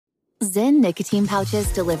Zyn nicotine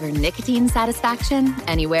pouches deliver nicotine satisfaction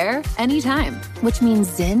anywhere, anytime, which means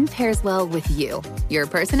Zyn pairs well with you, your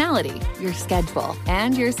personality, your schedule,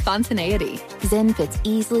 and your spontaneity. Zyn fits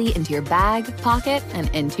easily into your bag, pocket, and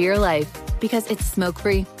into your life because it's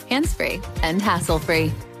smoke-free, hands-free, and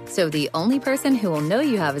hassle-free. So the only person who will know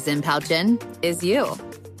you have a Zyn pouch in is you.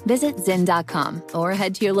 Visit Zyn.com or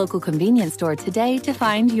head to your local convenience store today to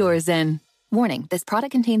find your Zyn. Warning, this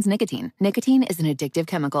product contains nicotine. Nicotine is an addictive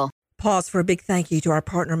chemical. Pause for a big thank you to our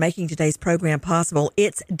partner making today's program possible.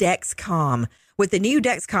 It's Dexcom. With the new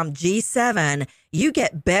Dexcom G7, you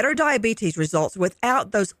get better diabetes results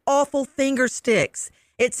without those awful finger sticks.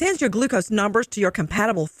 It sends your glucose numbers to your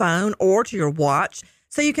compatible phone or to your watch,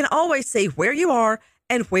 so you can always see where you are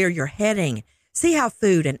and where you're heading. See how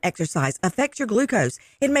food and exercise affects your glucose.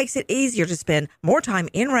 It makes it easier to spend more time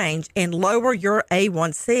in range and lower your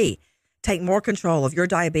A1C. Take more control of your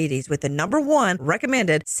diabetes with the #1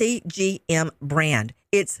 recommended CGM brand.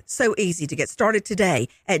 It's so easy to get started today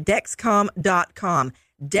at Dexcom.com.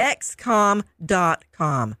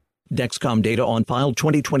 Dexcom.com. Dexcom data on file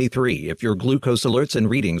 2023. If your glucose alerts and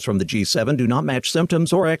readings from the G7 do not match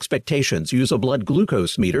symptoms or expectations, use a blood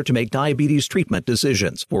glucose meter to make diabetes treatment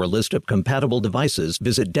decisions. For a list of compatible devices,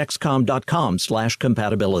 visit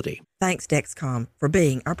Dexcom.com/compatibility. Thanks, Dexcom, for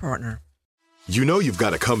being our partner. You know you've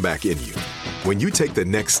got a comeback in you. When you take the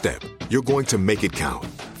next step, you're going to make it count.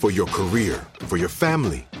 For your career, for your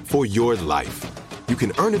family, for your life. You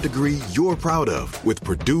can earn a degree you're proud of with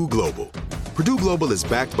Purdue Global. Purdue Global is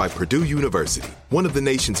backed by Purdue University, one of the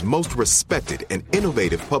nation's most respected and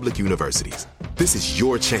innovative public universities. This is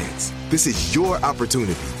your chance. This is your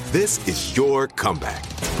opportunity. This is your comeback.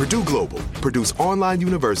 Purdue Global, Purdue's online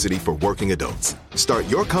university for working adults. Start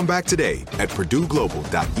your comeback today at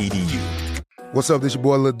purdueglobal.edu. What's up, this your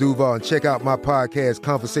boy Lil Duval, and check out my podcast,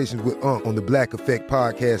 Conversations with Unc, on the Black Effect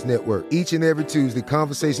Podcast Network. Each and every Tuesday,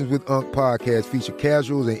 Conversations with Unc podcast feature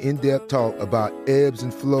casual and in-depth talk about ebbs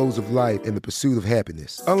and flows of life and the pursuit of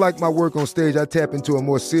happiness. Unlike my work on stage, I tap into a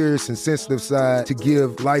more serious and sensitive side to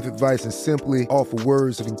give life advice and simply offer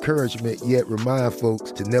words of encouragement, yet remind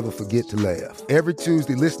folks to never forget to laugh. Every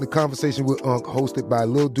Tuesday, listen to Conversation with Unc, hosted by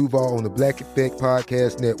Lil Duval on the Black Effect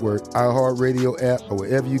Podcast Network, iHeartRadio app, or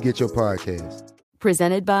wherever you get your podcasts.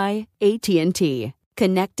 Presented by AT&T.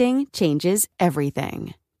 Connecting changes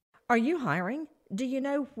everything. Are you hiring? Do you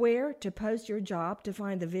know where to post your job to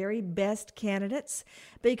find the very best candidates?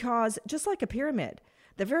 Because just like a pyramid,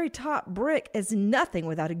 the very top brick is nothing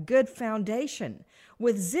without a good foundation.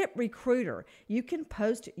 With ZipRecruiter, you can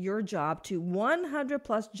post your job to 100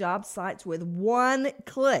 plus job sites with one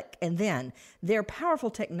click, and then their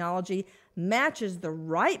powerful technology matches the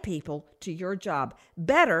right people to your job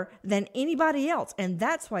better than anybody else. And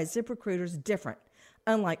that's why ZipRecruiter is different.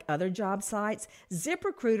 Unlike other job sites,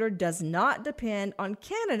 ZipRecruiter does not depend on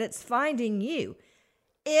candidates finding you.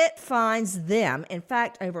 It finds them. In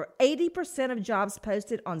fact, over 80% of jobs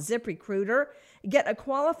posted on ZipRecruiter get a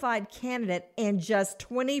qualified candidate in just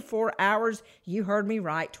 24 hours. You heard me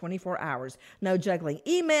right, 24 hours. No juggling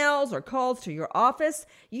emails or calls to your office.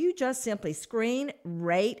 You just simply screen,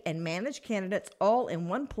 rate, and manage candidates all in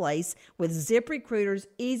one place with ZipRecruiter's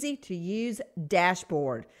easy-to-use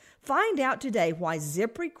dashboard. Find out today why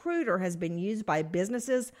ZipRecruiter has been used by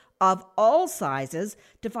businesses of all sizes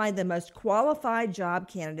to find the most qualified job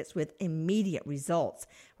candidates with immediate results.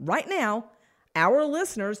 Right now, our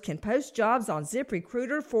listeners can post jobs on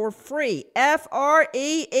ZipRecruiter for free.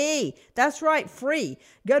 F-R-E-E. That's right, free.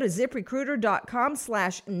 Go to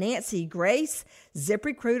ZipRecruiter.com/Nancy Grace.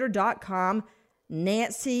 ZipRecruiter.com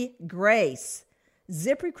Nancy Grace.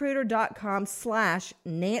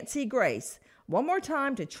 ZipRecruiter.com/Nancy Grace. One more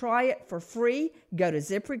time to try it for free, go to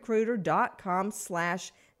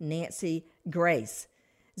ZipRecruiter.com/Nancy Grace.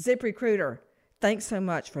 ZipRecruiter, thanks so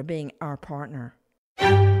much for being our partner.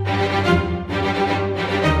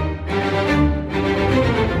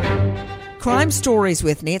 Crime Stories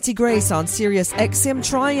with Nancy Grace on Sirius XM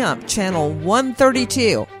Triumph, Channel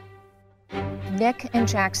 132. Nick and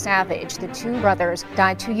Jack Savage, the two brothers,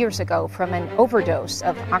 died 2 years ago from an overdose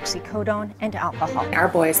of oxycodone and alcohol. Our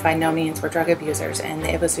boys by no means were drug abusers, and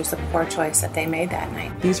it was just a poor choice that they made that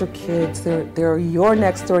night. These are kids. They're your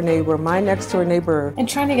next door neighbor, my next door neighbor. And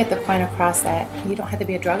trying to get the point across that you don't have to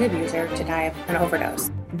be a drug abuser to die of an overdose.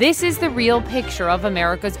 This is the real picture of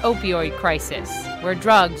America's opioid crisis, where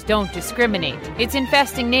drugs don't discriminate. It's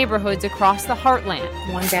infesting neighborhoods across the heartland.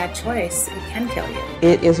 One bad choice, it can kill you.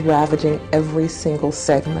 It is ravaging every single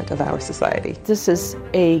segment of our society. This is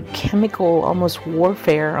a chemical, almost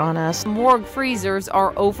warfare on us. Morgue freezers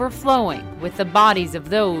are overflowing with the bodies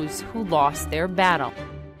of those who lost their battle.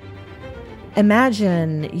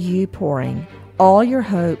 Imagine you pouring all your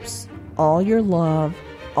hopes, all your love,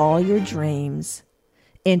 all your dreams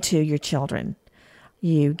into your children.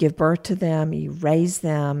 You give birth to them, you raise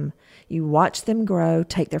them, you watch them grow,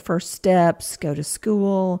 take their first steps, go to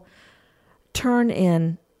school, turn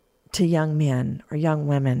into young men or young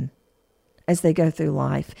women as they go through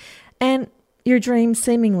life. And your dreams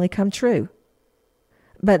seemingly come true.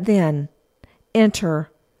 But then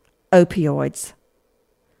enter opioids.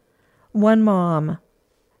 One mom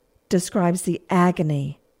describes the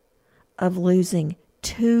agony of losing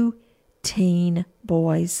 2 teen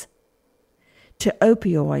boys to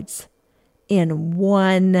opioids in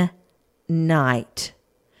one night.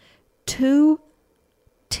 2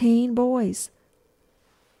 teen boys.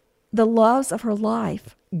 The loves of her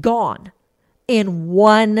life gone in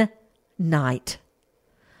one night.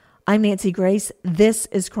 I'm Nancy Grace. This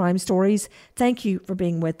is Crime Stories. Thank you for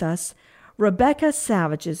being with us. Rebecca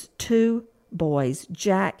Savage's 2 boys,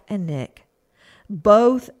 Jack and Nick,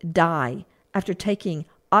 both die after taking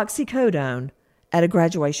oxycodone at a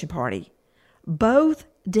graduation party. Both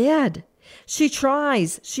dead. She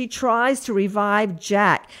tries to revive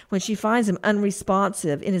Jack when she finds him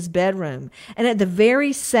unresponsive in his bedroom. And at the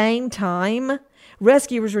very same time,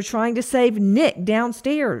 rescuers were trying to save Nick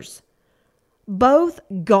downstairs. Both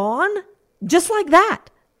gone, just like that,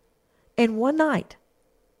 in one night.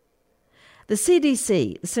 The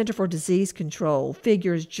CDC, the Center for Disease Control,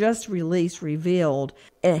 figures just released revealed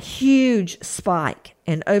a huge spike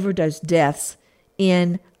in overdose deaths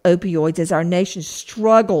in opioids as our nation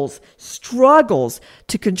struggles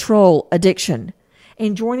to control addiction.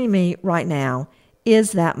 And joining me right now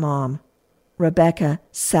is that mom, Rebecca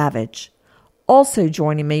Savage. Also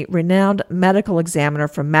joining me, renowned medical examiner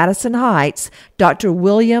from Madison Heights, Dr.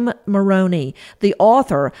 William Maroney, the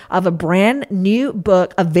author of a brand new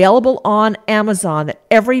book available on Amazon that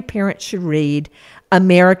every parent should read,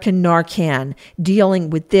 American Narcan, dealing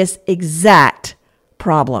with this exact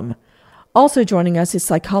problem. Also joining us is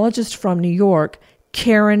psychologist from New York,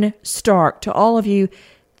 Karen Stark. To all of you,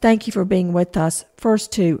 thank you for being with us.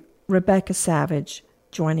 First to Rebecca Savage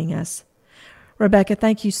joining us. Rebecca,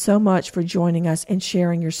 thank you so much for joining us and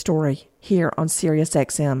sharing your story here on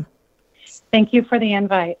SiriusXM. Thank you for the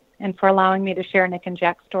invite and for allowing me to share Nick and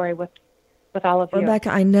Jack's story with all of you. Rebecca,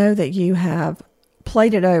 I know that you have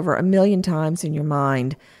played it over a million times in your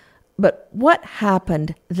mind, but what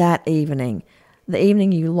happened that evening, the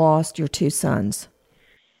evening you lost your 2 sons?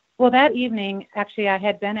 Well, that evening, actually, I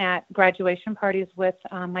had been at graduation parties with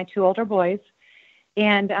my 2 older boys,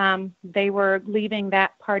 and they were leaving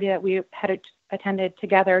that party that we had attended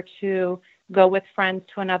together to go with friends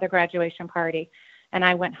to another graduation party, and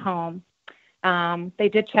I went home. They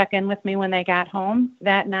did check in with me when they got home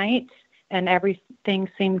that night, and everything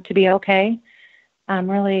seemed to be okay.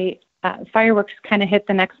 Fireworks kind of hit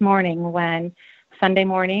the next morning when Sunday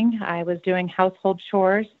morning I was doing household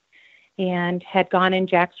chores and had gone in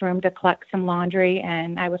Jack's room to collect some laundry,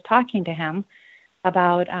 and I was talking to him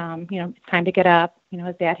about, it's time to get up.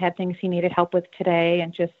 His dad had things he needed help with today,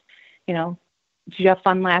 and just, did you have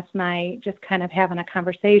fun last night? Just kind of having a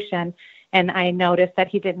conversation. And I noticed that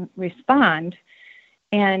he didn't respond.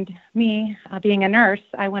 And me, being a nurse,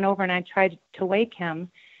 I went over and I tried to wake him,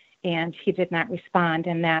 and he did not respond.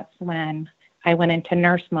 And that's when I went into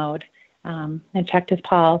nurse mode and checked his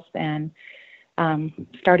pulse and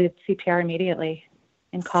started CPR immediately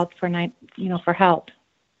and called for help.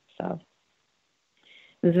 So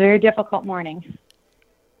it was a very difficult morning.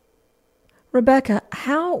 Rebecca,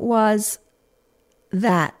 how was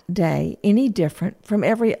that day any different from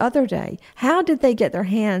every other day? How did they get their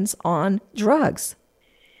hands on drugs?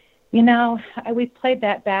 We played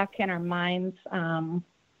that back in our minds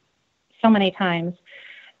so many times.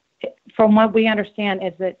 From what we understand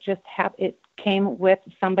is that it came with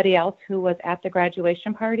somebody else who was at the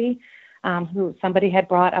graduation party, who somebody had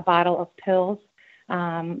brought a bottle of pills,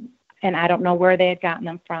 and I don't know where they had gotten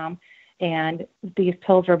them from, and these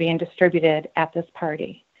pills were being distributed at this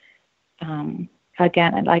party.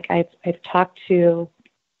 Again, like I've talked to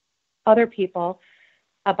other people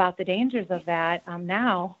about the dangers of that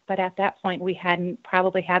now, but at that point we hadn't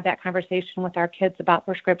probably had that conversation with our kids about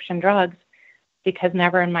prescription drugs, because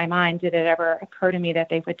never in my mind did it ever occur to me that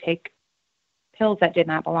they would take pills that did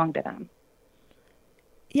not belong to them.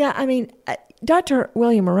 Yeah, Dr.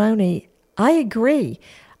 William Maroney, I agree.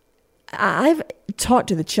 I've talked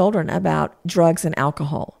to the children about drugs and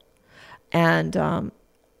alcohol, and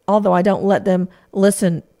although I don't let them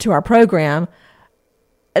listen to our program,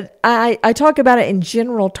 I talk about it in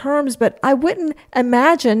general terms, but I wouldn't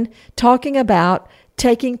imagine talking about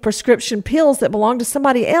taking prescription pills that belong to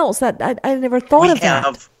somebody else. That I never thought of that. We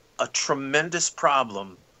have a tremendous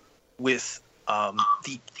problem with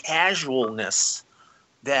the casualness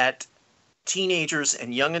that teenagers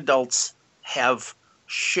and young adults have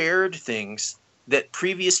shared things that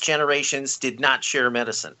previous generations did not share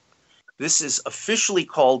medicine. This is officially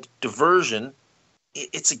called diversion.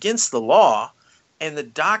 It's against the law, and the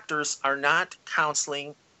doctors are not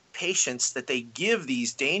counseling patients that they give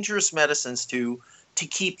these dangerous medicines to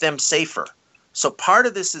keep them safer. So part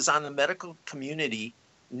of this is on the medical community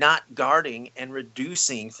not guarding and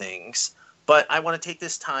reducing things. But I want to take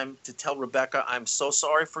this time to tell Rebecca, I'm so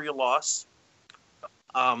sorry for your loss.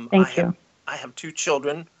 Thank you. I have 2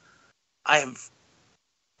 children. I have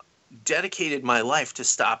dedicated my life to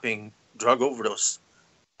stopping drug overdose.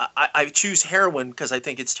 I choose heroin because I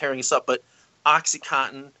think it's tearing us up, but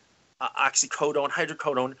OxyContin, oxycodone,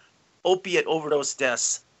 hydrocodone, opiate overdose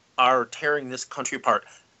deaths are tearing this country apart.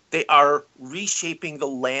 They are reshaping the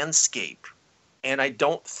landscape, and I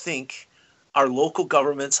don't think our local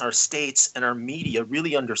governments, our states, and our media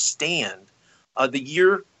really understand. The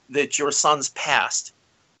year that your sons passed,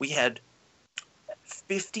 we had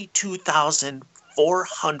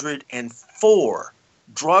 52,404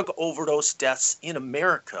 drug overdose deaths in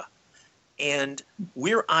America, and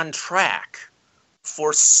we're on track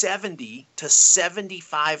for 70 to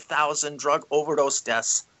 75,000 drug overdose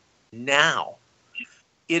deaths now.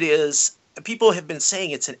 It is, people have been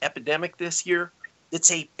saying it's an epidemic this year.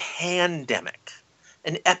 It's a pandemic.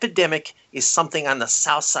 An epidemic is something on the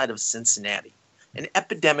south side of Cincinnati. An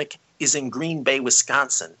epidemic is in Green Bay,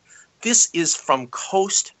 Wisconsin. This is from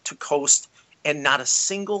coast to coast, and not a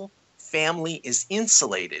single family is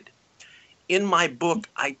insulated. In my book,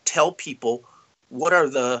 I tell people what are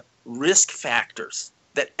the risk factors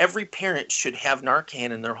that every parent should have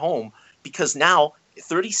Narcan in their home, because now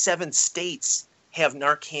 37 states have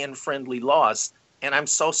Narcan-friendly laws, and I'm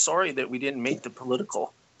so sorry that we didn't make the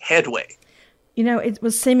political headway. You know, it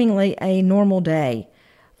was seemingly a normal day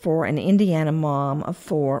for an Indiana mom of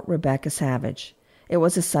 4, Rebecca Savage. It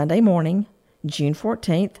was a Sunday morning, June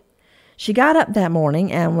 14th. She got up that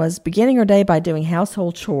morning and was beginning her day by doing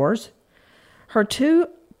household chores. Her 2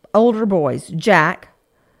 older boys, Jack,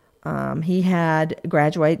 he had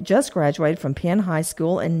just graduated from Penn High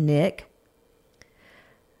School, and Nick,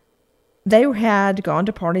 they had gone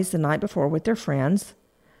to parties the night before with their friends.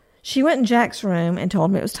 She went in Jack's room and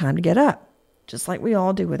told him it was time to get up, just like we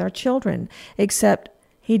all do with our children, except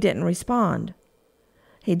he didn't respond.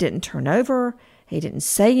 He didn't turn over. He didn't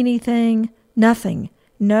say anything. Nothing.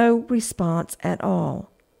 No response at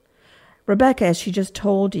all. Rebecca, as she just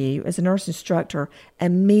told you, as a nurse instructor,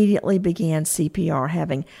 immediately began CPR,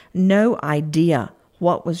 having no idea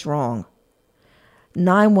what was wrong.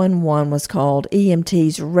 911 was called.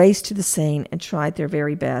 EMTs raced to the scene and tried their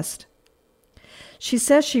very best. She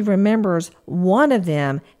says she remembers one of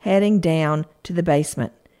them heading down to the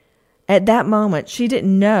basement. At that moment, she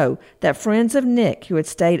didn't know that friends of Nick, who had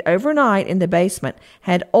stayed overnight in the basement,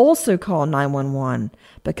 had also called 911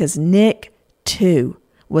 because Nick, too,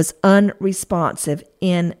 was unresponsive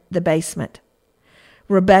in the basement.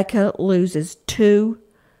 Rebecca loses 2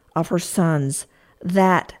 of her sons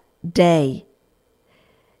that day.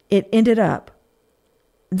 It ended up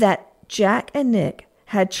that Jack and Nick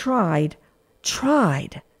had tested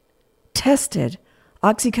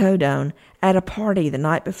oxycodone at a party the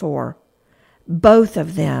night before. Both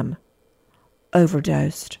of them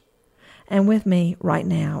overdosed. And with me right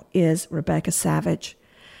now is Rebecca Savage.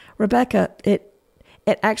 Rebecca, it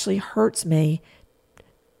actually hurts me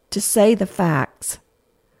to say the facts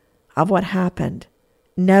of what happened,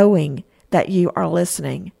 knowing that you are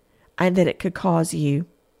listening and that it could cause you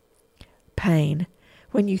pain.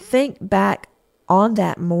 When you think back on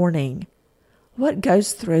that morning, what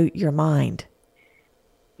goes through your mind?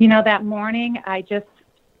 You know, that morning, I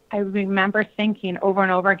remember thinking over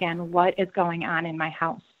and over again, what is going on in my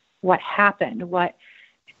house? What happened? What's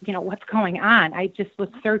going on? I just was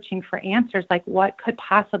searching for answers, like what could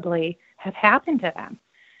possibly have happened to them?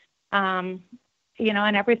 And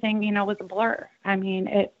everything, was a blur. I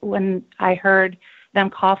mean, when I heard them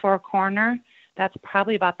call for a coroner, that's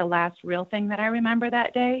probably about the last real thing that I remember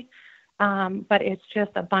that day. But it's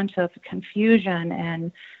just a bunch of confusion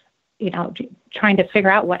and, trying to figure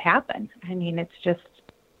out what happened. I mean, it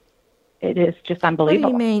is just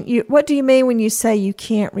unbelievable. What do you mean? What do you mean when you say you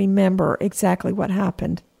can't remember exactly what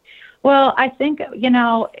happened? Well, I think,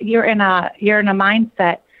 you're in a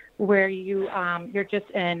mindset where you're just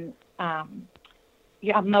in a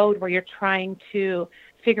mode where you're trying to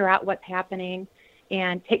figure out what's happening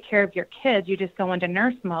and take care of your kids. You just go into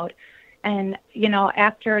nurse mode. And,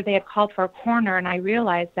 after they had called for a coroner and I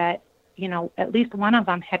realized that, at least one of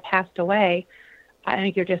them had passed away, I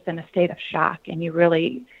think you're just in a state of shock, and you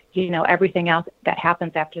really, everything else that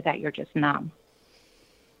happens after that, you're just numb.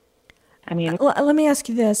 I mean, let me ask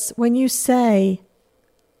you this: when you say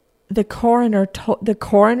the coroner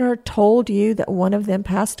told you that one of them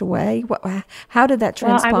passed away, how did that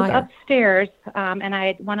transpire? Well, I was upstairs,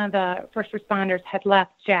 and one of the first responders had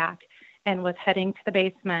left Jack and was heading to the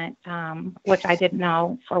basement, which I didn't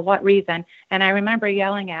know for what reason. And I remember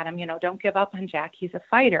yelling at him, don't give up on Jack. He's a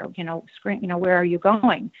fighter. Scream, where are you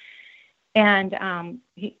going? And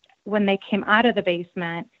when they came out of the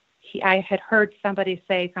basement, I had heard somebody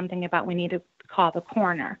say something about we need to call the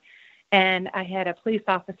coroner. And I had a police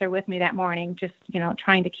officer with me that morning, just,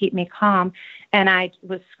 trying to keep me calm. And I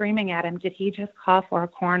was screaming at him, did he just call for a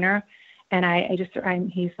coroner? And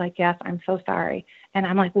he's like, yes, I'm so sorry. And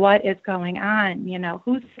I'm like, what is going on?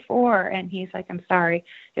 Who's it for? And he's like, I'm sorry,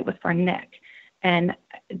 it was for Nick. And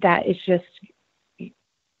that is just,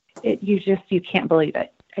 you can't believe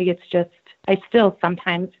it. It's just, I still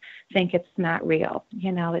sometimes think it's not real.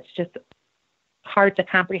 It's just hard to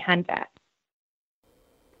comprehend that.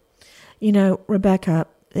 Rebecca,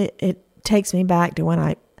 it takes me back to when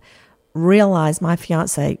I realized my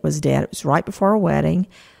fiance was dead. It was right before our wedding,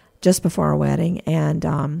 just before our wedding. And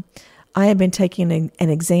I had been taking an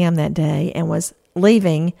exam that day and was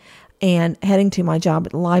leaving and heading to my job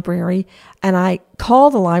at the library. And I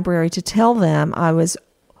called the library to tell them I was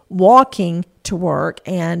walking to work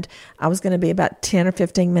and I was going to be about 10 or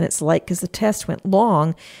 15 minutes late because the test went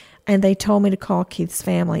long. And they told me to call Keith's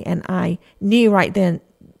family. And I knew right then,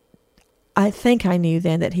 I think I knew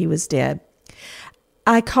then that he was dead.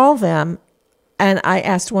 I called them and I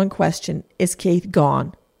asked one question, is Keith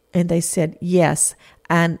gone? And they said yes.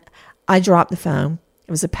 And I dropped the phone.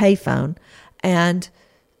 It was a pay phone. And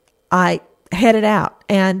I headed out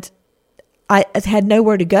and I had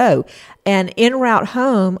nowhere to go. And en route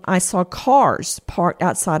home, I saw cars parked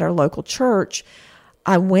outside our local church.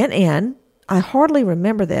 I went in. I hardly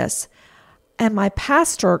remember this. And my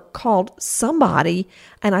pastor called somebody,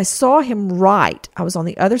 and I saw him write. I was on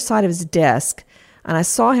the other side of his desk, and I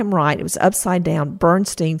saw him write. It was upside down,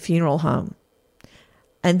 Bernstein Funeral Home.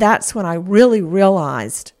 And that's when I really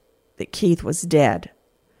realized that Keith was dead.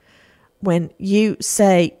 When you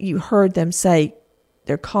heard them say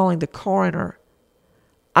they're calling the coroner,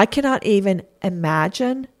 I cannot even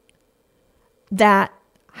imagine that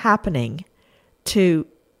happening to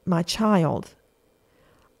my child.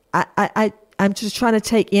 I'm just trying to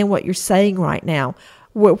take in what you're saying right now.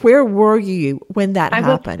 Where were you when that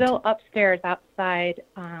happened? I was still upstairs outside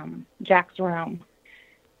Jack's room.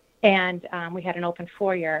 And we had an open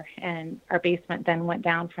foyer, and our basement then went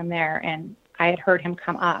down from there. And I had heard him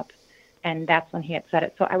come up, and that's when he had said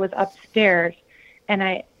it. So I was upstairs, and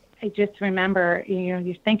I just remember,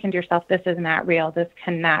 you're thinking to yourself, this is not real. This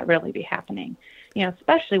cannot really be happening.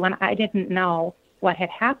 Especially when I didn't know what had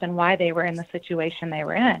happened, why they were in the situation they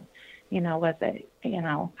were in. Was it,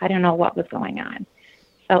 I don't know what was going on.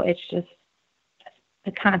 So it's just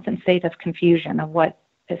a constant state of confusion of what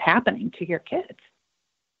is happening to your kids.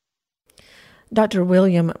 Dr.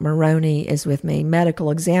 William Maroney is with me,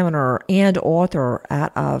 medical examiner and author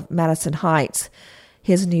out of Madison Heights.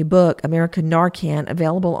 His new book, American Narcan,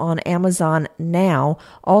 available on Amazon now.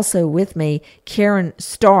 Also with me, Karen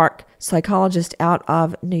Stark, psychologist out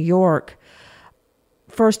of New York.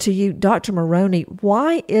 First to you, Dr. Maroney,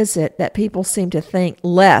 why is it that people seem to think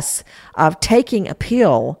less of taking a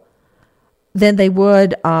pill than they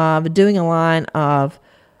would of doing a line of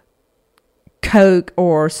coke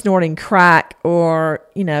or snorting crack or,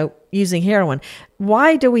 using heroin?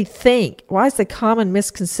 Why is the common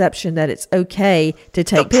misconception that it's okay to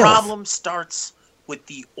take pills? The problem starts with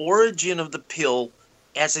the origin of the pill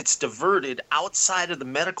as it's diverted outside of the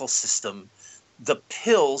medical system. The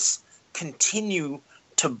pills continue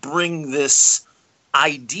to bring this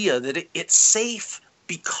idea that it's safe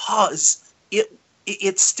because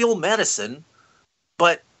it's still medicine,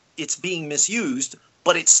 but it's being misused.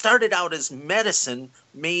 But it started out as medicine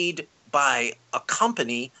made by a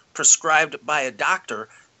company, prescribed by a doctor,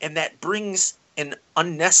 and that brings an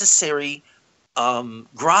unnecessary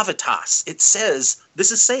gravitas. It says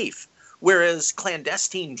this is safe, whereas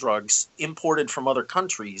clandestine drugs imported from other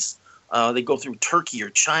countries, they go through Turkey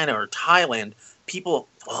or China or Thailand, people,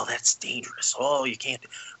 that's dangerous. You can't.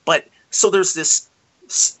 But so there's this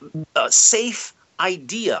safe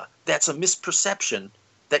idea that's a misperception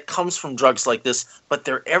that comes from drugs like this, but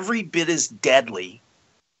they're every bit as deadly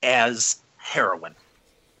as heroin.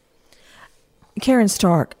 Karen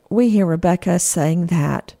Stark, we hear Rebecca saying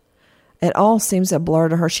that it all seems a blur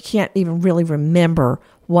to her. She can't even really remember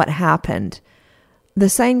what happened. The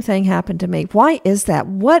same thing happened to me. Why is that?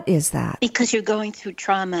 What is that? Because you're going through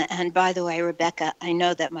trauma. And by the way, Rebecca, I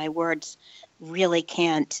know that my words really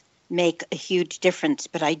can't make a huge difference,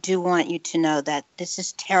 but I do want you to know that this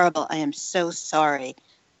is terrible. I am so sorry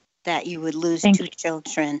that you would lose two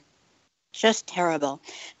children. Just terrible.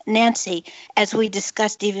 Nancy, as we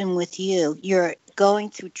discussed even with you, you're going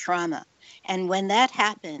through trauma. And when that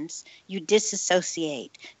happens, you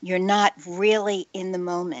disassociate. You're not really in the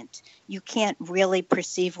moment. You can't really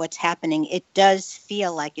perceive what's happening. It does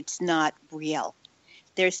feel like it's not real.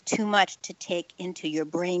 There's too much to take into. Your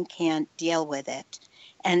brain can't deal with it.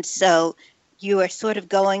 And so you are sort of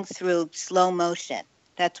going through slow motion.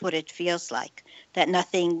 That's what it feels like, that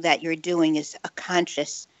nothing that you're doing is a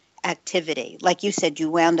conscious activity. Like you said, you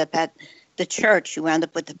wound up at the church, you wound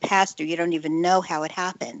up with the pastor, you don't even know how it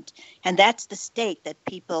happened. And that's the state that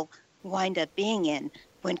people wind up being in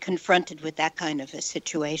when confronted with that kind of a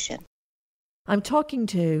situation. I'm talking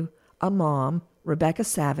to a mom, Rebecca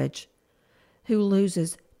Savage, who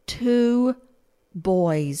loses 2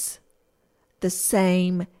 boys the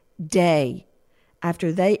same day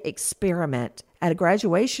after they experiment at a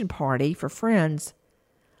graduation party for friends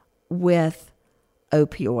with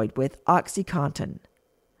opioid, with OxyContin.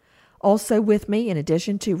 Also with me, in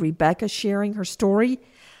addition to Rebecca sharing her story,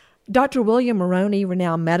 Dr. William Maroney,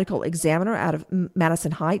 renowned medical examiner out of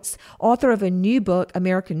Madison Heights, author of a new book,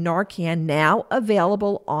 American Narcan, now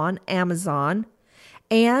available on Amazon,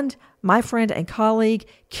 and my friend and colleague,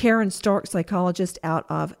 Karen Stark, psychologist out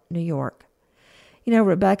of New York. You know,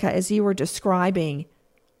 Rebecca, as you were describing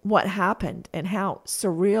what happened and how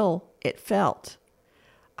surreal it felt,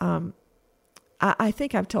 I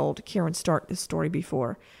think I've told Karen Stark this story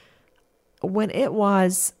before. When it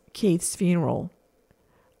was Keith's funeral,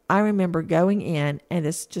 I remember going in and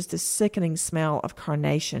it's just a sickening smell of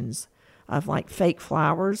carnations, of like fake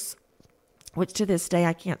flowers, which to this day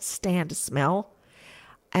I can't stand to smell.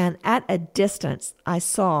 And at a distance, I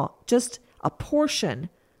saw just a portion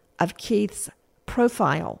of Keith's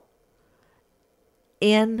profile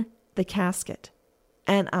in the casket,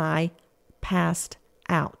 and I passed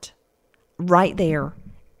out right there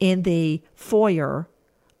in the foyer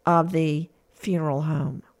of the funeral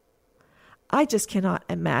home. I just cannot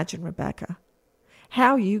imagine, Rebecca,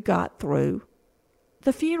 how you got through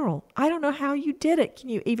the funeral. I don't know how you did it. Can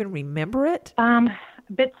you even remember it?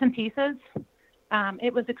 Bits and pieces.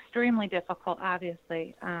 It was extremely difficult,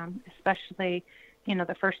 obviously, especially,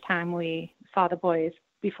 the first time we saw the boys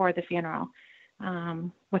before the funeral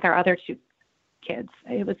with our other 2 kids.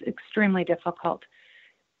 It was extremely difficult.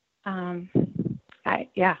 You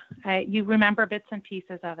remember bits and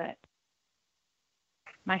pieces of it.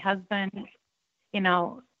 My husband,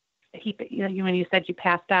 when you said you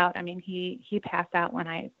passed out, I mean, he passed out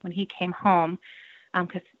when he came home,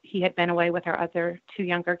 because he had been away with our other 2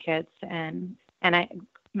 younger kids, and I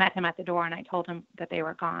met him at the door and I told him that they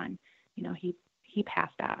were gone. He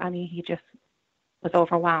passed out. I mean, he just was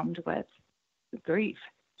overwhelmed with grief.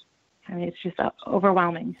 I mean, it's just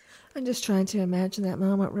overwhelming. I'm just trying to imagine that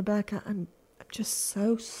moment, Rebecca. I'm just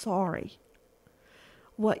so sorry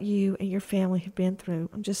what you and your family have been through.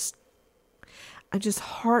 I'm just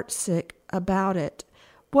heartsick about it.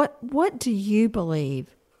 What do you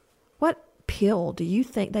believe? What pill do you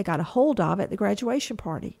think they got a hold of at the graduation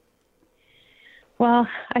party? Well,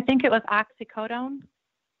 I think it was oxycodone,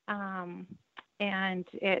 and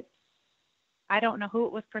I don't know who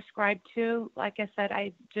it was prescribed to. Like I said,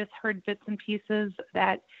 I just heard bits and pieces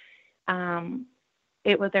that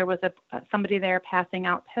there was somebody there passing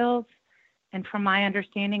out pills. And from my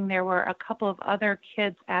understanding, there were a couple of other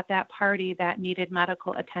kids at that party that needed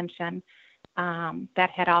medical attention that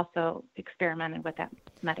had also experimented with that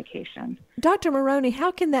medication. Dr. Maroney,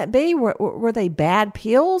 how can that be? Were they bad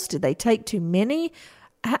pills? Did they take too many?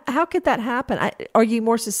 How could that happen? Are you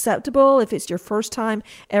more susceptible if it's your first time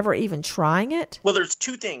ever even trying it? Well, there's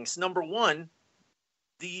 2 things. Number one,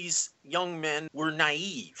 these young men were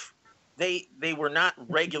naive. They were not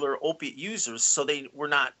regular opiate users, so they were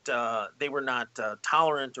not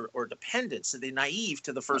tolerant or dependent. So they're naive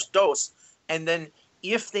to the first dose. And then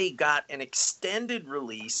if they got an extended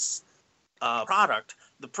release product,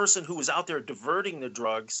 the person who was out there diverting the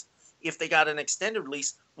drugs, if they got an extended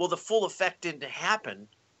release, well, the full effect didn't happen.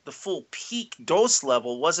 The full peak dose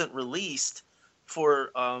level wasn't released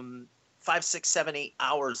for 5, 6, 7, 8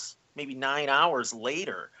 hours, maybe 9 hours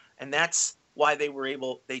later. And that's why they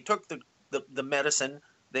took the medicine,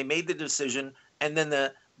 they made the decision, and then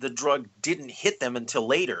the drug didn't hit them until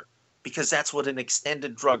later, because that's what an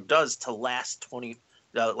extended drug does, to last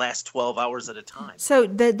 12 hours at a time. So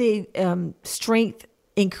the strength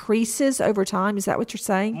increases over time. Is that what you're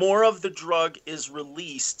saying? More of the drug is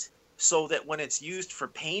released so that when it's used for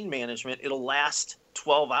pain management, it'll last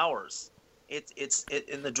 12 hours.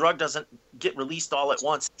 And the drug doesn't get released all at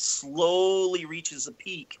once. It slowly reaches a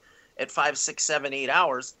peak at 5, 6, 7, 8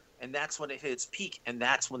 hours, and that's when it hits peak, and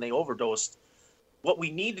that's when they overdosed. What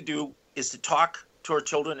we need to do is to talk to our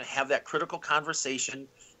children and have that critical conversation,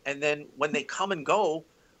 and then when they come and go,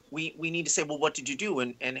 we need to say, well, what did you do,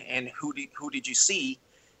 and who did you see?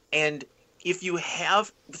 And if you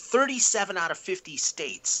have 37 out of 50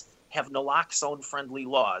 states have naloxone-friendly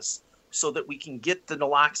laws, so that we can get the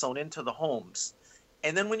naloxone into the homes.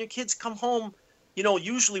 And then when your kids come home,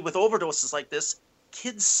 usually with overdoses like this,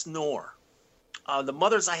 kids snore. The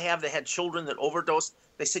mothers I have that had children that overdosed,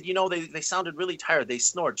 they said, they sounded really tired. They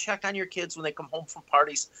snored. Check on your kids when they come home from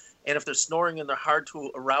parties. And if they're snoring and they're hard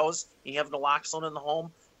to arouse, and you have naloxone in the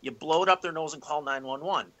home, you blow it up their nose and call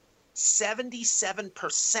 911.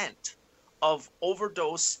 77% of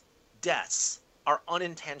overdose deaths are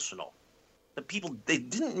unintentional. The people, they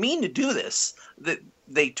didn't mean to do this.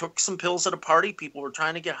 They took some pills at a party. People were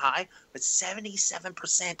trying to get high, but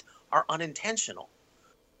 77% are unintentional.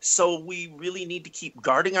 So we really need to keep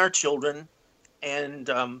guarding our children. And,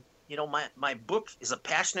 my book is a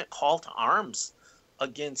passionate call to arms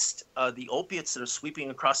against the opiates that are sweeping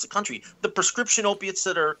across the country. The prescription opiates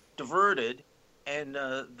that are diverted and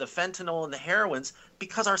the fentanyl and the heroines,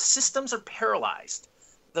 because our systems are paralyzed.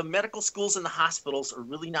 The medical schools and the hospitals are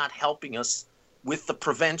really not helping us with the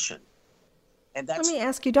prevention. And that's, let me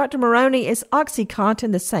ask you, Dr. Maroney, is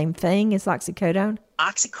OxyContin the same thing as oxycodone?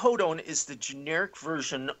 Oxycodone is the generic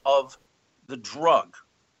version of the drug.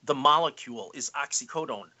 The molecule is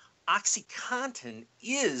oxycodone. OxyContin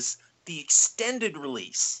is the extended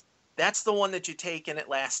release. That's the one that you take and it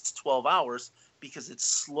lasts 12 hours because it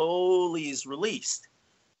slowly is released.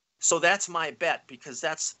 So that's my bet, because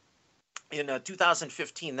that's in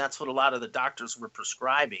 2015, that's what a lot of the doctors were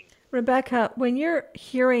prescribing. Rebecca, when you're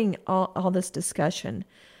hearing all this discussion,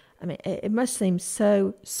 I mean, it must seem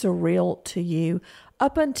so surreal to you.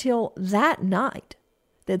 Up until that night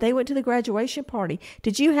that they went to the graduation party,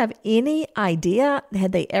 did you have any idea?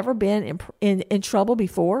 Had they ever been in trouble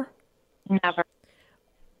before? Never.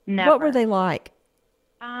 What were they like?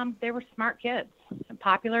 They were smart kids,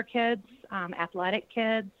 popular kids, athletic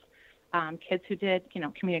kids. Kids who did,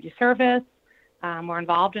 community service, were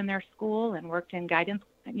involved in their school and worked in guidance,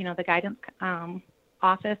 the guidance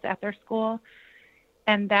office at their school.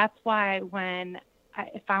 And that's why when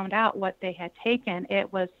I found out what they had taken,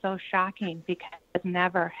 it was so shocking, because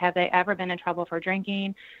never have they ever been in trouble for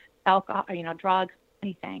drinking, alcohol, drugs,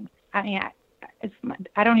 anything. I mean,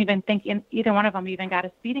 I don't even think either one of them even got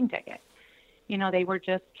a speeding ticket. They were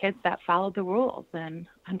just kids that followed the rules. And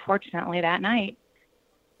unfortunately that night,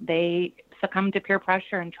 they succumbed to peer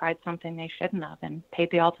pressure and tried something they shouldn't have and paid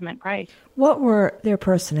the ultimate price. What were their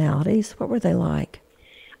personalities? What were they like?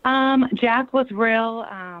 Jack was real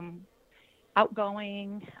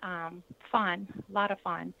outgoing, fun, a lot of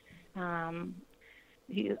fun.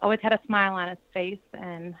 He always had a smile on his face,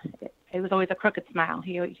 and it was always a crooked smile.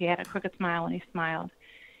 He had a crooked smile when he smiled.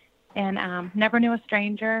 And never knew a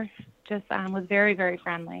stranger, just was very, very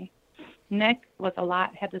friendly. Nick was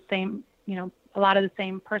had the same, a lot of the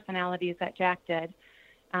same personalities that Jack did.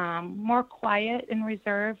 More quiet and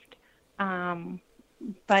reserved,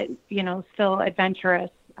 but, still adventurous.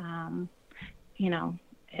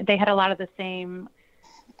 They had a lot of the same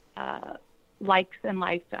likes in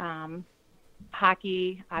life.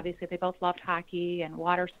 Hockey, obviously they both loved hockey and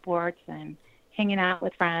water sports and hanging out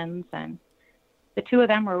with friends. And the two of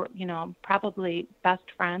them were, probably best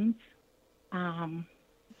friends.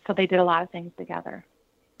 So they did a lot of things together.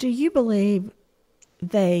 Do you believe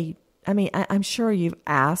I'm sure you've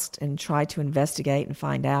asked and tried to investigate and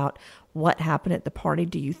find out what happened at the party.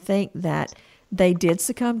 Do you think that they did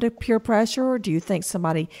succumb to peer pressure, or do you think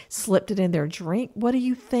somebody slipped it in their drink? What do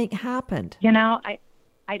you think happened?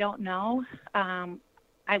 I don't know.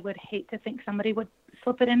 I would hate to think somebody would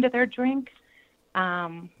slip it into their drink.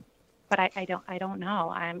 But I don't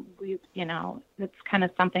know. It's kind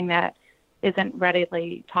of something that isn't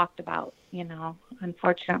readily talked about,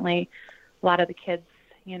 Unfortunately, a lot of the kids,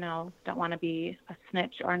 don't want to be a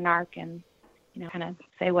snitch or a narc and, kind of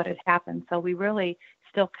say what had happened. So we really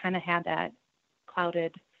still kind of had that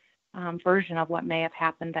clouded version of what may have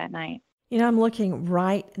happened that night. I'm looking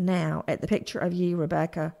right now at the picture of you,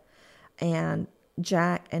 Rebecca, and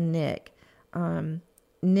Jack and Nick.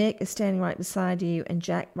 Nick is standing right beside you and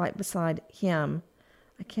Jack right beside him.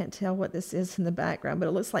 I can't tell what this is in the background, but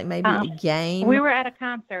it looks like maybe a game. We were at a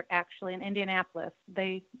concert, actually, in Indianapolis.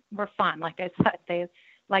 They were fun. Like I said, they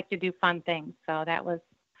like to do fun things. So that was,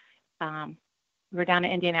 we were down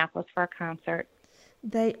in Indianapolis for a concert.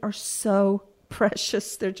 They are so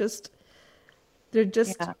precious. They're just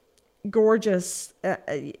gorgeous.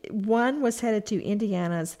 One was headed to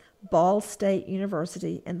Indiana's Ball State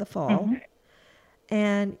University in the fall. Mm-hmm.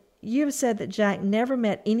 And you've said that Jack never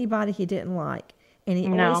met anybody he didn't like. And he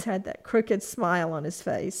always had that crooked smile on his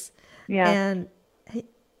face. Yeah. And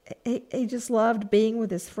he just loved being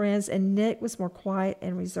with his friends. And Nick was more quiet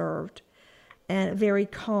and reserved and very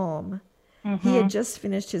calm. Mm-hmm. He had just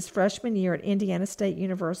finished his freshman year at Indiana State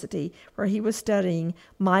University, where he was studying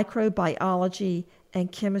microbiology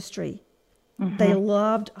and chemistry. Mm-hmm. They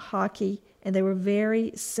loved hockey, and they were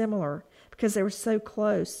very similar because they were so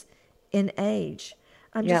close in age.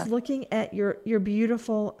 I'm just looking at your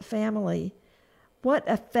beautiful family. What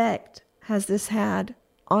effect has this had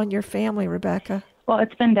on your family, Rebecca? Well,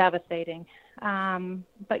 it's been devastating.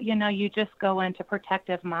 But, you just go into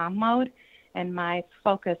protective mom mode. And my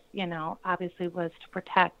focus, obviously was to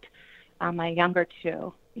protect my younger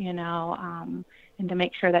two, and to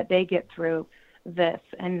make sure that they get through this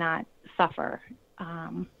and not suffer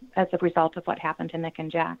as a result of what happened to Nick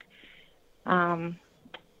and Jack. I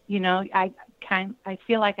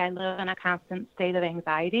feel like I live in a constant state of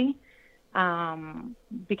anxiety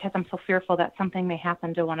because I'm so fearful that something may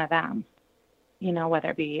happen to one of them, whether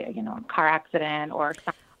it be, a car accident or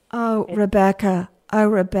something. Oh, Rebecca.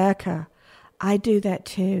 I do that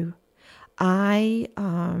too. I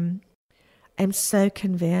am so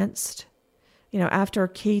convinced, after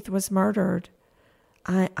Keith was murdered,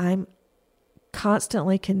 I'm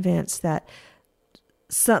constantly convinced that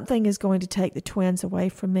something is going to take the twins away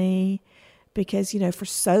from me because, for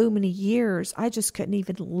so many years, I just couldn't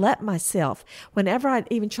even let myself. Whenever I'd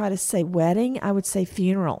even try to say wedding, I would say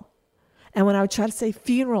funeral. And when I would try to say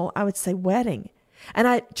funeral, I would say wedding. And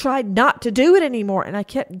I tried not to do it anymore, and I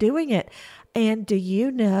kept doing it. And do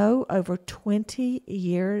you know, over 20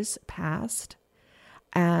 years passed,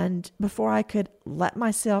 and before I could let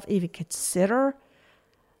myself even consider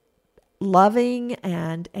loving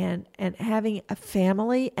and having a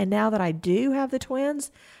family, and now that I do have the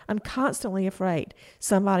twins, I'm constantly afraid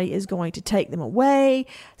somebody is going to take them away,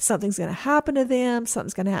 something's going to happen to them,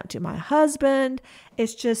 something's going to happen to my husband.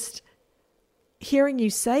 It's just, hearing you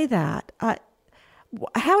say that,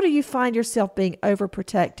 how do you find yourself being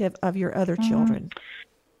overprotective of your other children?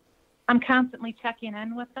 I'm constantly checking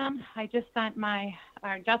in with them. I just sent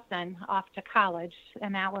Justin off to college,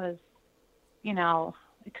 and that was,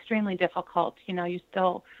 extremely difficult. You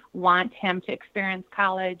still want him to experience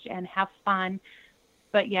college and have fun,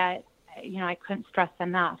 but yet, I couldn't stress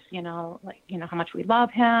enough, how much we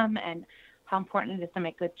love him and how important it is to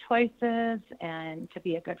make good choices and to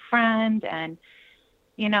be a good friend. And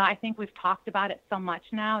I think we've talked about it so much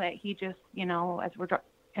now that he just, as we're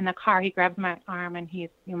in the car, he grabs my arm and he's,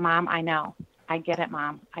 Mom, I know. I get it,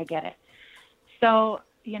 Mom. I get it. So,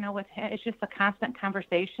 with him, it's just a constant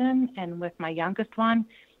conversation. And with my youngest one,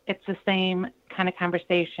 it's the same kind of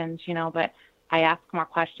conversations, but I ask more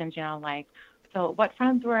questions, like, so what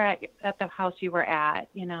friends were at the house you were at,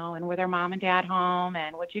 and were their mom and dad home,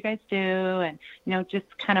 and what'd you guys do? And, just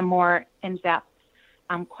kind of more in-depth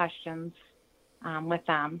questions with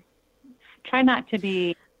them. Try not to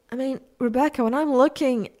be. I mean, Rebecca, when I'm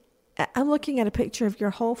looking at a picture of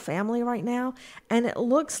your whole family right now, and it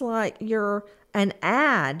looks like you're an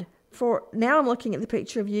ad for. Now I'm looking at the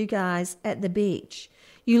picture of you guys at the beach.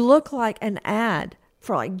 You look like an ad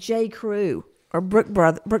for like J. Crew or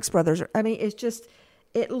Brooks Brothers. I mean,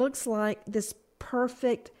 it looks like this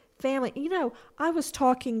perfect family. I was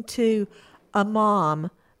talking to a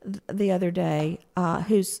mom the other day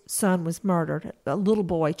whose son was murdered, a little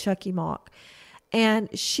boy, Chucky Mock.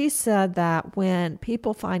 And she said that when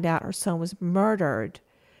people find out her son was murdered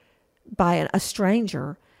by a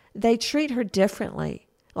stranger, they treat her differently.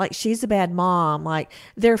 Like she's a bad mom. Like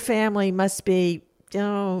their family must be,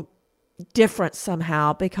 different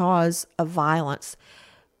somehow because of violence.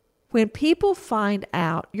 When people find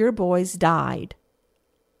out your boys died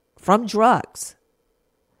from drugs,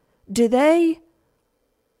 do they,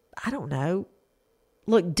 I don't know,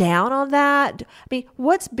 look down on that? I mean,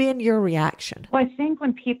 what's been your reaction? Well, I think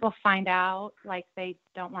when people find out, like, they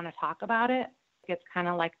don't want to talk about it, it's kind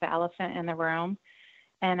of like the elephant in the room.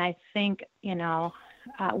 And I think,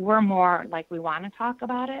 we're more like we want to talk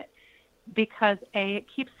about it because, A, it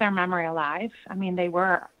keeps their memory alive. I mean, they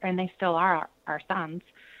were, and they still are our sons.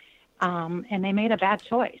 And they made a bad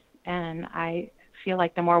choice. And I feel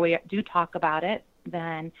like the more we do talk about it,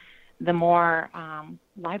 then the more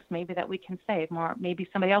lives maybe that we can save. More, maybe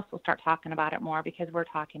somebody else will start talking about it more because we're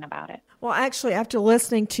talking about it. Well, actually, after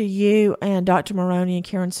listening to you and Dr. Maroney and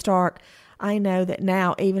Karen Stark, I know that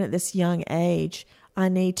now, even at this young age, I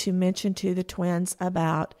need to mention to the twins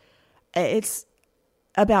about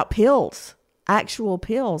pills, actual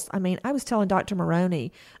pills. I mean, I was telling Dr.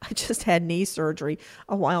 Maroney, I just had knee surgery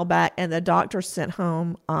a while back, and the doctor sent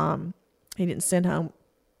home, he didn't send home,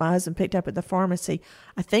 my husband picked up at the pharmacy,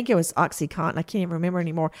 I think it was OxyContin, I can't even remember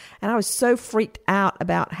anymore, and I was so freaked out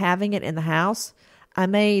about having it in the house, I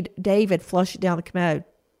made David flush it down the commode.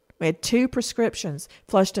 We had 2 prescriptions,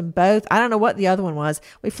 flushed them both. I don't know what the other one was.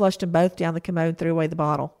 We flushed them both down the commode and threw away the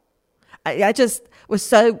bottle. I just was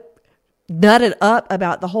so nutted up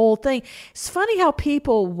about the whole thing. It's funny how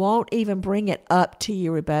people won't even bring it up to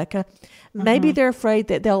you, Rebecca. Maybe they're afraid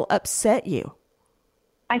that they'll upset you.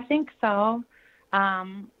 I think so.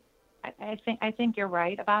 I think you're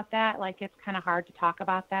right about that. Like, it's kind of hard to talk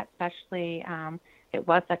about that, especially it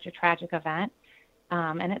was such a tragic event.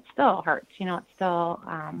 And it still hurts, it's still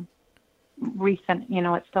recent,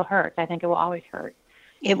 it still hurts. I think it will always hurt.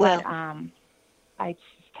 It will. I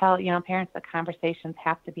just tell, parents, the conversations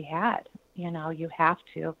have to be had. You have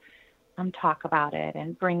to talk about it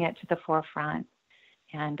and bring it to the forefront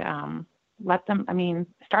and let them,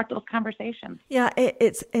 start those conversations. Yeah,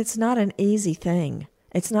 it's not an easy thing.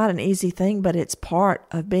 It's not an easy thing, but it's part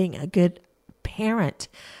of being a good parent.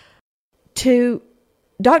 To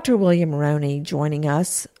Dr. William Maroney joining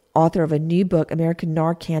us, author of a new book, American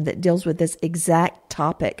Narcan, that deals with this exact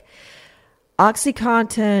topic.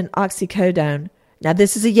 OxyContin, oxycodone. Now,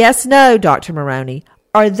 this is a yes-no, Dr. Maroney.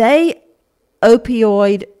 Are they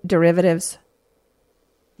opioid derivatives?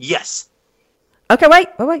 Yes. Okay,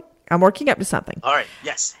 wait. I'm working up to something. All right,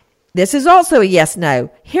 yes. This is also a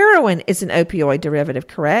yes-no. Heroin is an opioid derivative,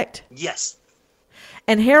 correct? Yes.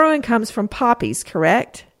 And heroin comes from poppies,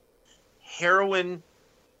 correct? Heroin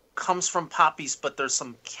comes from poppies, but there's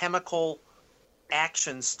some chemical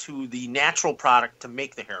actions to the natural product to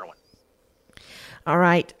make the heroin. All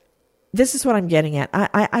right. This is what I'm getting at.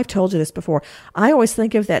 I've told you this before. I always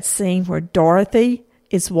think of that scene where Dorothy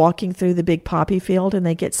is walking through the big poppy field and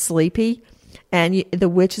they get sleepy and the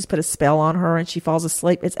witch has put a spell on her and she falls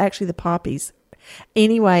asleep. It's actually the poppies.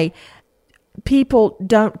 Anyway, people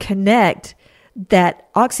don't connect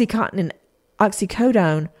that OxyContin and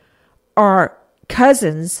oxycodone are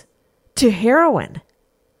cousins to heroin.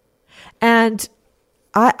 And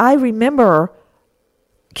I remember,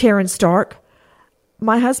 Karen Stark,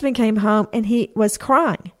 my husband came home and he was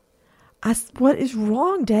crying. I said, "What is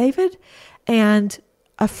wrong, David?" And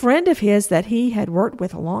a friend of his that he had worked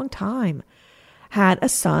with a long time had a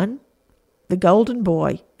son, the golden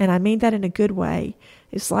boy, and I mean that in a good way.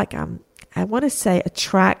 It's like, I want to say a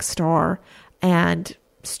track star and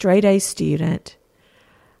straight A student,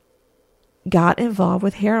 got involved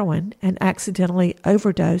with heroin and accidentally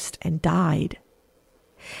overdosed and died.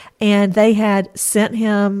 And they had sent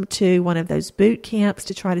him to one of those boot camps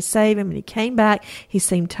to try to save him. And he came back. He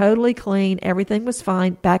seemed totally clean. Everything was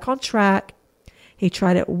fine. Back on track. He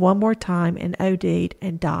tried it one more time and OD'd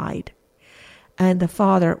and died. And the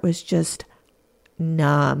father was just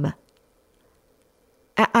numb.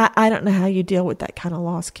 I don't know how you deal with that kind of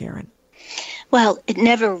loss, Karen. Well, it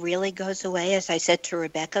never really goes away, as I said to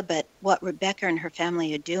Rebecca, but what Rebecca and her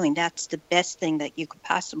family are doing, that's the best thing that you could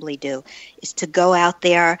possibly do, is to go out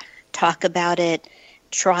there, talk about it,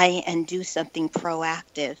 try and do something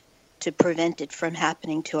proactive to prevent it from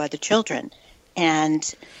happening to other children,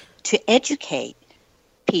 and to educate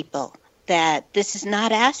people that this is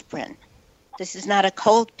not aspirin, this is not a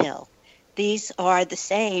cold pill. These are the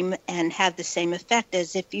same and have the same effect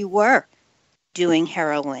as if you were doing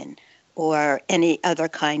heroin or any other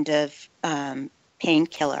kind of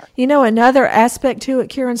painkiller. You know, another aspect to it,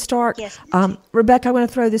 Karen Stark. Yes. Rebecca, I want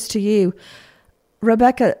to throw this to you.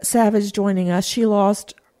 Rebecca Savage joining us. She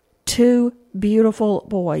lost 2 beautiful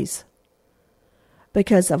boys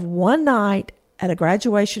because of one night at a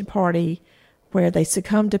graduation party where they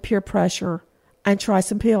succumbed to peer pressure and tried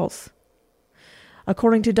some pills.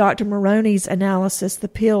 According to Dr. Maroney's analysis, the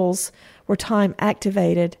pills were time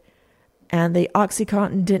activated and the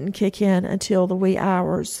OxyContin didn't kick in until the wee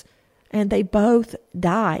hours. And they both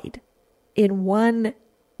died in one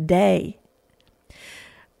day.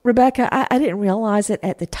 Rebecca, I didn't realize it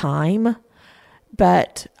at the time,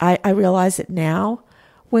 but I realize it now.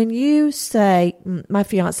 When you say, my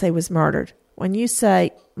fiance was murdered, when you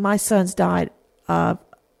say, my son's died of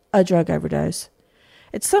a drug overdose,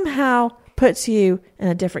 it somehow puts you in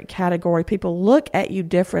a different category. People look at you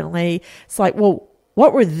differently. It's like, well,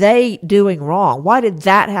 What were they doing wrong? Why did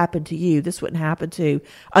that happen to you? This wouldn't happen to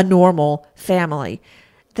a normal family.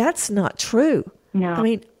 That's not true. No. I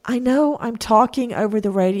mean, I know I'm talking over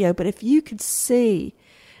the radio, but if you could see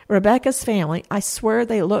Rebecca's family, I swear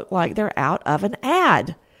they look like they're out of an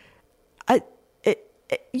ad.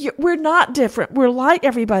 We're not different. We're like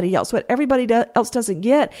everybody else. What everybody else doesn't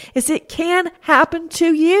get is it can happen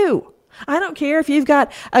to you. I don't care if you've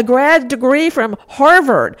got a grad degree from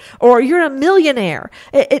Harvard or you're a millionaire.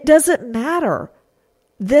 It doesn't matter.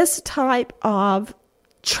 This type of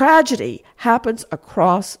tragedy happens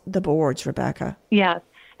across the boards, Rebecca. Yes.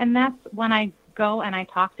 And that's when I go and I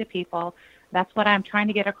talk to people, that's what I'm trying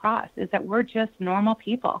to get across, is that we're just normal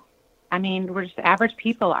people. I mean, we're just average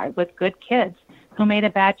people with good kids who made a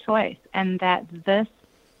bad choice, and that this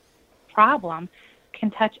problem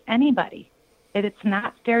can touch anybody. It's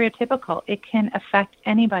not stereotypical. It can affect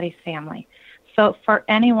anybody's family. So for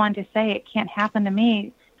anyone to say it can't happen to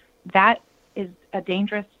me, that is a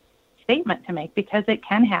dangerous statement to make, because it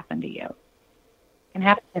can happen to you. It can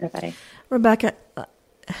happen to anybody. Rebecca,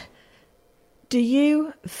 do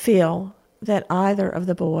you feel that either of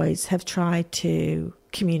the boys have tried to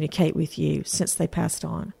communicate with you since they passed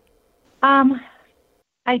on?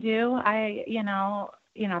 I do.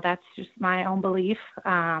 That's just my own belief.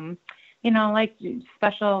 Like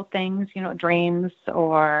special things, dreams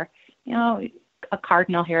or, a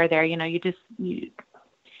cardinal here or there, you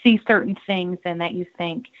see certain things and that you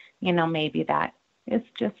think, maybe that is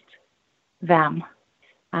just them.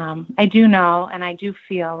 I do know, and I do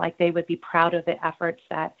feel like they would be proud of the efforts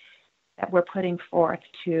that we're putting forth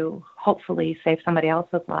to hopefully save somebody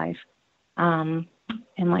else's life. And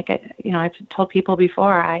like, I've told people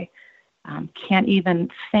before, I can't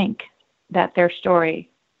even think that their story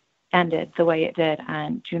ended the way it did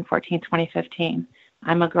on June 14, 2015.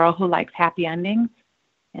 I'm a girl who likes happy endings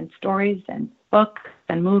and stories and books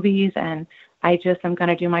and movies, and I just am going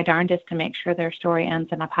to do my darndest to make sure their story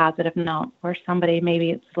ends on a positive note, where somebody,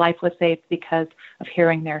 maybe its life was saved because of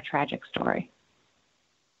hearing their tragic story.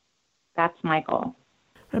 That's my goal.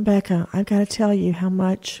 Rebecca, I've got to tell you how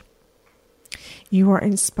much you are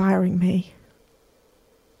inspiring me.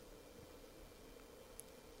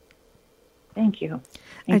 Thank you.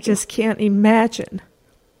 I just can't imagine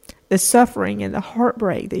the suffering and the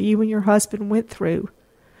heartbreak that you and your husband went through.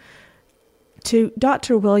 To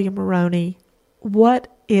Dr. William Moroney,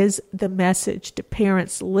 what is the message to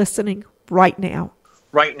parents listening right now?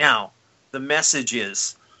 Right now, the message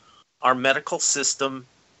is our medical system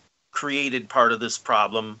created part of this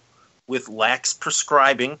problem with lax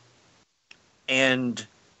prescribing, and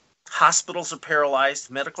hospitals are paralyzed,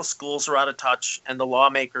 medical schools are out of touch, and the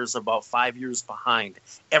lawmakers are about 5 years behind.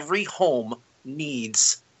 Every home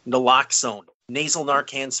needs naloxone, nasal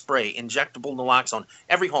Narcan spray, injectable naloxone.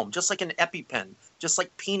 Every home, just like an EpiPen, just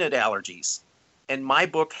like peanut allergies. And my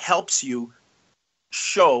book helps you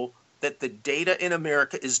show that the data in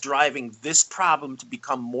America is driving this problem to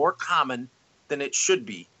become more common than it should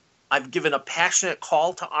be. I've given a passionate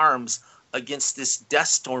call to arms against this death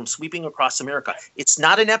storm sweeping across America. It's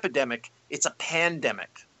not an epidemic, it's a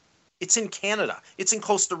pandemic. It's in Canada, it's in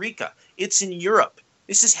Costa Rica, it's in Europe.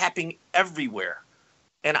 This is happening everywhere.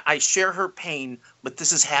 And I share her pain, but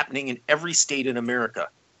this is happening in every state in America.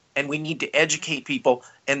 And we need to educate people,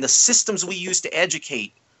 and the systems we use to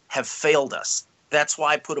educate have failed us. That's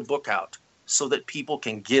why I put a book out, so that people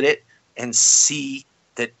can get it and see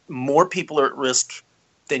that more people are at risk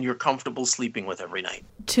than you're comfortable sleeping with every night.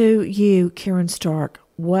 To you, Karen Stark,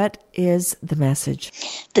 what is the message?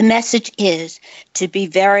 The message is to be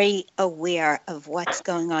very aware of what's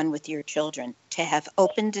going on with your children, to have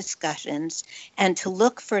open discussions, and to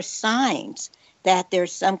look for signs that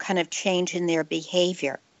there's some kind of change in their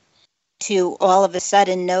behavior. To all of a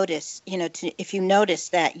sudden notice, if you notice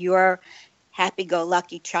that your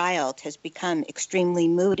happy-go-lucky child has become extremely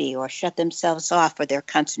moody or shut themselves off, or their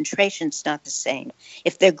concentration's not the same,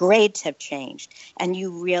 if their grades have changed, and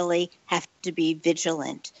you really have to be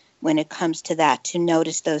vigilant when it comes to that, to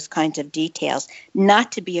notice those kinds of details,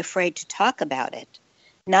 not to be afraid to talk about it,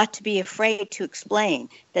 not to be afraid to explain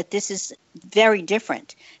that this is very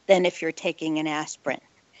different than if you're taking an aspirin,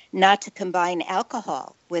 not to combine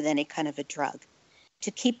alcohol with any kind of a drug,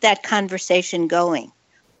 to keep that conversation going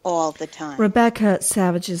all the time. Rebecca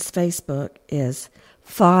Savage's Facebook is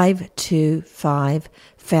 525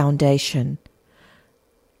 Foundation.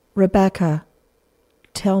 Rebecca,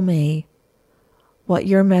 tell me what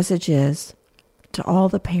your message is to all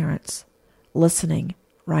the parents listening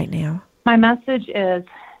right now. My message is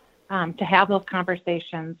to have those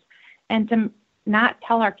conversations and to not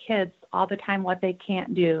tell our kids all the time what they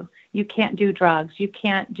can't do. You can't do drugs. You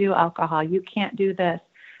can't do alcohol. You can't do this.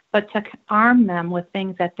 But to arm them with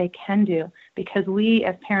things that they can do, because we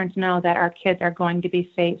as parents know that our kids are going to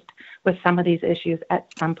be faced with some of these issues at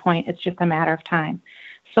some point. It's just a matter of time.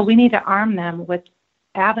 So we need to arm them with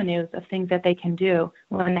avenues of things that they can do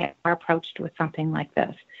when they are approached with something like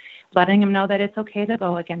this. Letting them know that it's okay to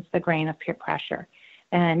go against the grain of peer pressure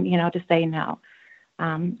and, to say no.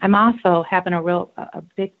 I'm also having a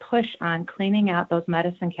big push on cleaning out those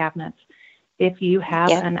medicine cabinets. If you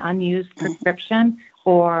have an unused prescription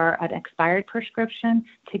or an expired prescription,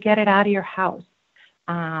 to get it out of your house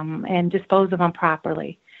and dispose of them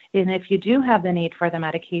properly. And if you do have the need for the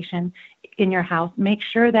medication in your house, make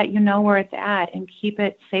sure that you know where it's at and keep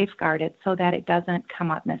it safeguarded so that it doesn't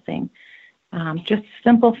come up missing. Just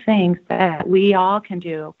simple things that we all can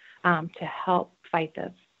do to help fight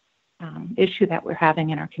this issue that we're having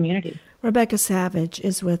in our community. Rebecca Savage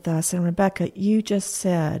is with us. And Rebecca, you just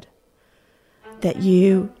said that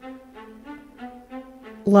you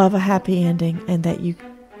love a happy ending and that you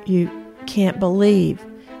can't believe,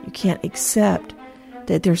 you can't accept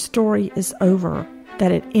that their story is over,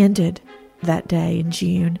 that it ended that day in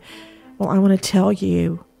June. Well, I want to tell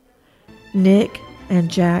you, Nick and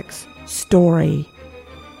Jack's story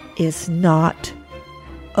is not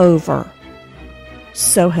over.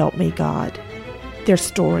 So help me God. Their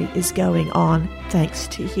story is going on thanks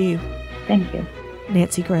to you. Thank you.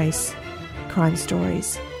 Nancy Grace, Crime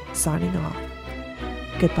Stories, signing off.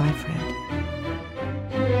 Goodbye, friend.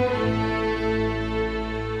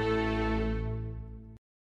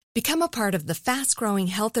 Become a part of the fast-growing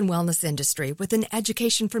health and wellness industry with an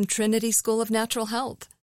education from Trinity School of Natural Health.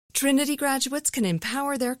 Trinity graduates can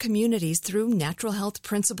empower their communities through natural health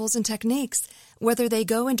principles and techniques, whether they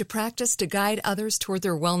go into practice to guide others toward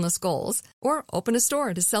their wellness goals or open a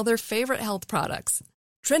store to sell their favorite health products.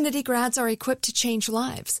 Trinity grads are equipped to change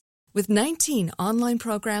lives with 19 online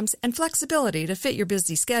programs and flexibility to fit your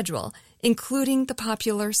busy schedule, including the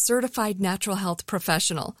popular Certified Natural Health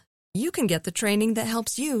Professional. You can get the training that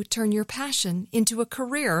helps you turn your passion into a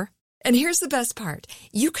career. And here's the best part.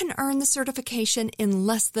 You can earn the certification in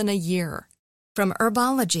less than a year. From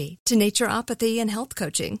herbology to naturopathy and health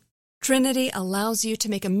coaching, Trinity allows you to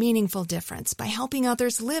make a meaningful difference by helping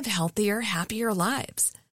others live healthier, happier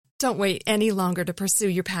lives. Don't wait any longer to pursue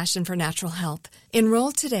your passion for natural health.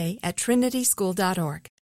 Enroll today at trinityschool.org.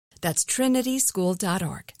 That's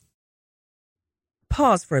trinityschool.org.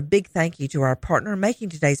 Pause for a big thank you to our partner making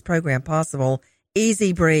today's program possible,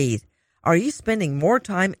 Easy Breathe. Are you spending more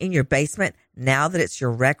time in your basement now that it's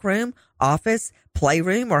your rec room, office,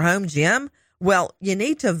 playroom, or home gym? Well, you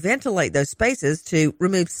need to ventilate those spaces to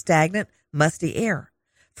remove stagnant, musty air.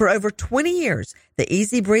 For over 20 years, the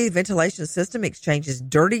Easy Breathe ventilation system exchanges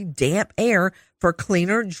dirty, damp air for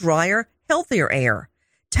cleaner, drier, healthier air.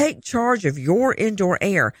 Take charge of your indoor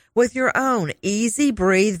air with your own Easy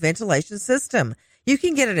Breathe ventilation system. You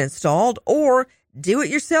can get it installed or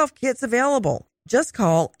do-it-yourself kits available. Just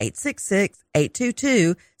call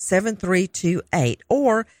 866-822-7328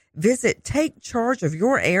 or visit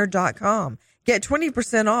takechargeofyourair.com. Get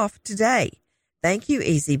 20% off today. Thank you,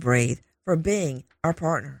 Easy Breathe, for being our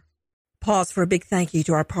partner. Pause for a big thank you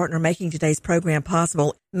to our partner making today's program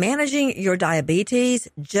possible. Managing your diabetes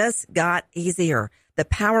just got easier. The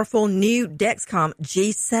powerful new Dexcom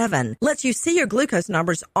G7 lets you see your glucose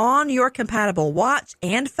numbers on your compatible watch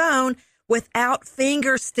and phone without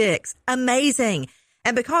finger sticks. Amazing.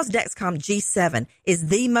 And because Dexcom G7 is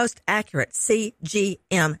the most accurate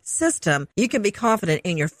CGM system, you can be confident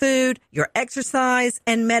in your food, your exercise,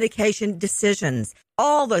 and medication decisions.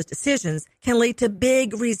 All those decisions can lead to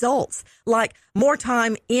big results, like more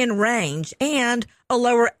time in range and a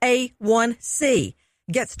lower A1C.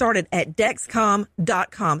 Get started at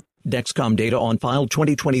Dexcom.com. Dexcom data on file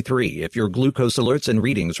 2023. If your glucose alerts and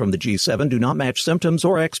readings from the G7 do not match symptoms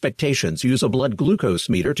or expectations, use a blood glucose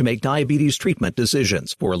meter to make diabetes treatment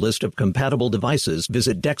decisions. For a list of compatible devices,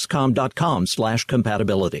 visit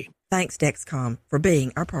Dexcom.com/compatibility. Thanks, Dexcom, for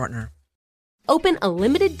being our partner. Open a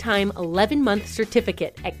limited-time 11-month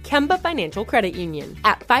certificate at Kemba Financial Credit Union.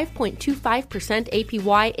 At 5.25%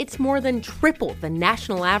 APY, it's more than triple the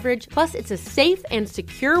national average, plus it's a safe and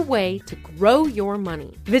secure way to grow your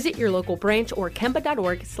money. Visit your local branch or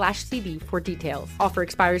kemba.org/CD for details. Offer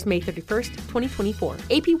expires May 31st, 2024.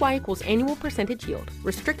 APY equals annual percentage yield.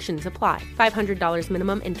 Restrictions apply. $500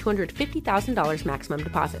 minimum and $250,000 maximum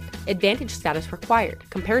deposit. Advantage status required.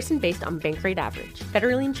 Comparison based on bank rate average.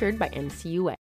 Federally insured by NCUA.